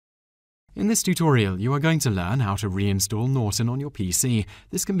In this tutorial, you are going to learn how to reinstall Norton on your PC.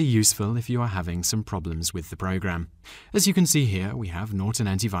 This can be useful if you are having some problems with the program. As you can see here, we have Norton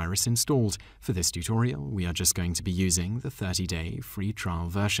Antivirus installed. For this tutorial, we are just going to be using the 30-day free trial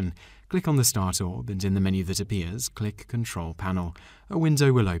version. Click on the Start orb, and in the menu that appears, click Control Panel. A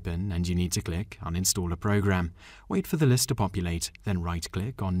window will open, and you need to click Uninstall a program. Wait for the list to populate, then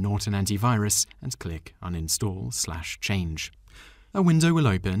right-click on Norton Antivirus and click Uninstall/Change. A window will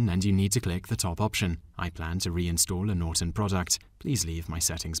open and you need to click the top option. I plan to reinstall a Norton product. Please leave my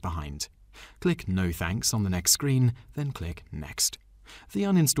settings behind. Click No Thanks on the next screen, then click Next. The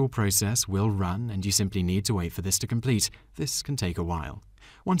uninstall process will run and you simply need to wait for this to complete. This can take a while.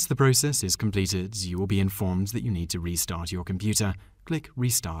 Once the process is completed, you will be informed that you need to restart your computer. Click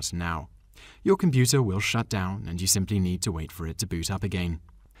Restart Now. Your computer will shut down and you simply need to wait for it to boot up again.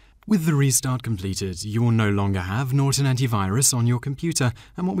 With the restart completed, you will no longer have Norton Antivirus on your computer,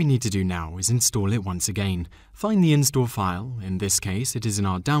 and what we need to do now is install it once again. Find the install file, in this case it is in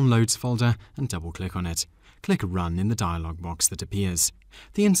our Downloads folder, and double-click on it. Click Run in the dialog box that appears.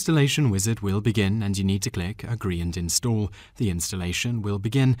 The installation wizard will begin and you need to click Agree and Install. The installation will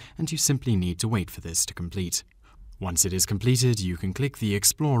begin and you simply need to wait for this to complete. Once it is completed, you can click the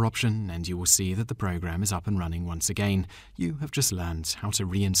Explore option and you will see that the program is up and running once again. You have just learned how to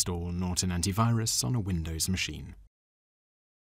reinstall Norton Antivirus on a Windows machine.